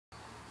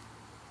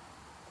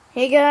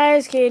Hey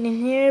guys,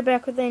 Kaden here,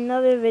 back with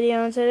another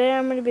video, and today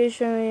I'm going to be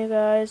showing you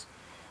guys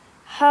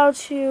how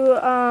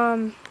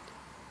to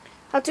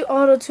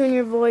auto-tune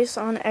your voice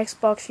on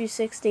Xbox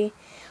 360.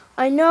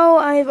 I know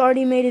I've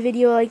already made a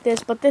video like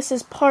this, but this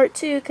is part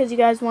 2 because you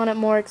guys want it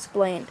more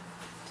explained.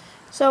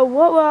 So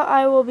what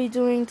I will be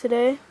doing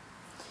today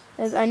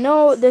is, I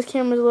know this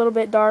camera is a little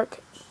bit dark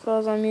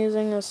because I'm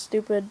using a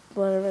stupid,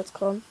 whatever it's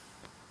called.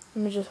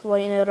 Let me just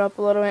lighten it up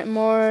a little bit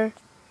more.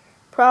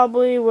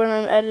 Probably when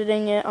I'm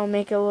editing it, I'll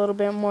make it a little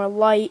bit more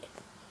light.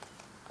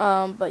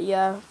 But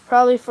yeah,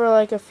 probably for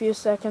like a few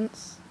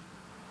seconds.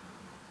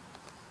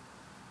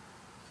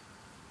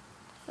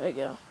 There you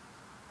go.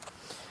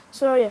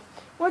 So yeah,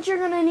 what you're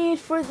gonna need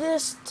for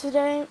this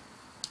today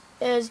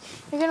is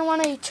you're gonna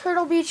want a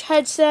Turtle Beach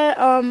headset.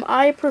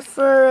 I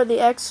prefer the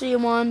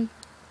XC1,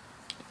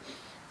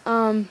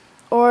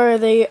 or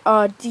the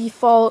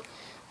default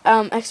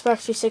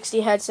Xbox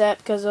 360 headset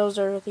because those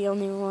are the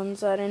only ones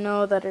that I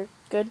know that are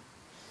good.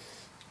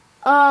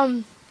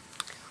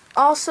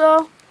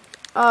 Also,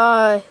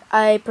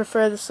 I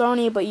prefer the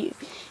Sony, but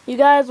you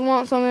guys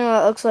want something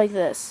that looks like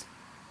this.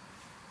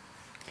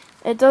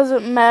 It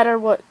doesn't matter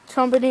what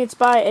company it's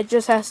by, it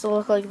just has to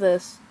look like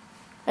this.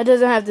 It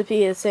doesn't have to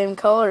be the same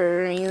color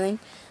or anything.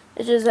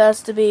 It just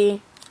has to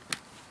be,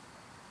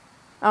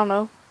 I don't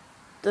know,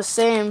 the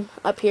same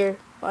up here.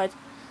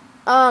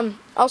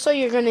 Also,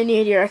 you're going to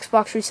need your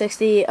Xbox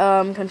 360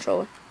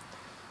 controller.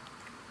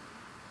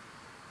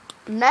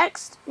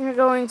 Next, you're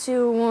going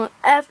to want,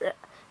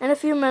 in a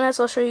few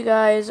minutes, I'll show you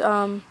guys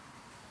what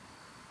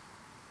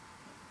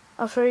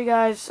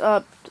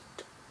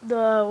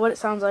it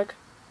sounds like.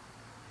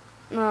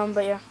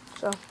 But yeah,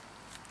 so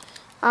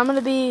I'm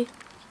gonna be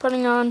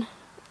putting on.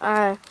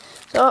 So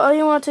all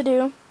you want to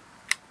do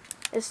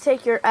is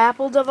take your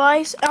Apple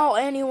device,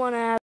 any one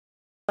Apple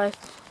device,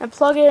 and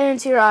plug it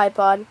into your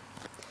iPod,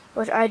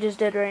 which I just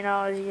did right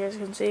now, as you guys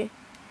can see.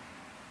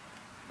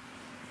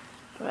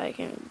 If I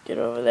can get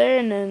over there,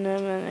 and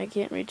then I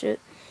can't reach it.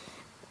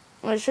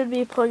 Well, it should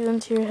be plugged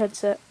into your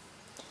headset.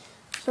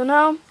 So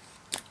now,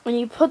 when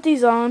you put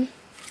these on,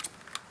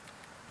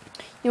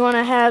 you want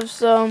to have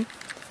some.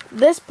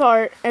 This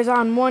part is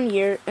on one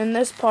ear, and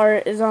this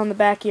part is on the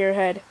back of your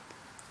head.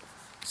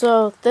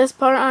 So this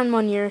part on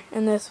one ear,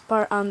 and this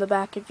part on the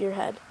back of your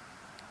head.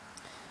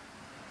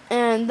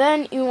 And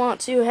then you want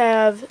to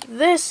have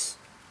this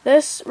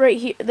right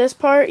here. This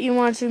part, you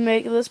want to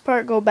make this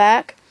part go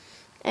back,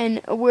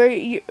 and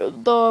where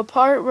the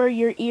part where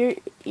your ear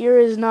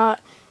is not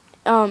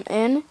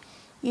in,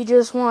 you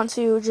just want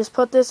to just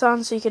put this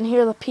on so you can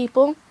hear the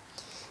people.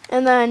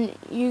 And then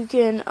you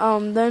can,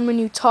 then when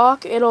you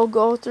talk, it'll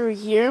go through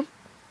here.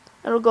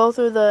 It'll go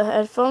through the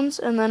headphones,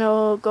 and then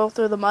it'll go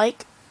through the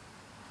mic.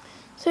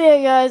 So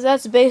yeah, guys,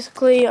 that's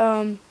basically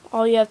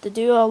all you have to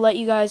do. I'll let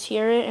you guys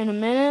hear it in a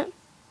minute.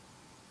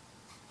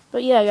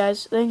 But yeah,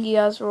 guys, thank you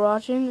guys for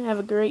watching. Have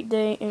a great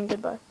day, and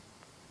goodbye.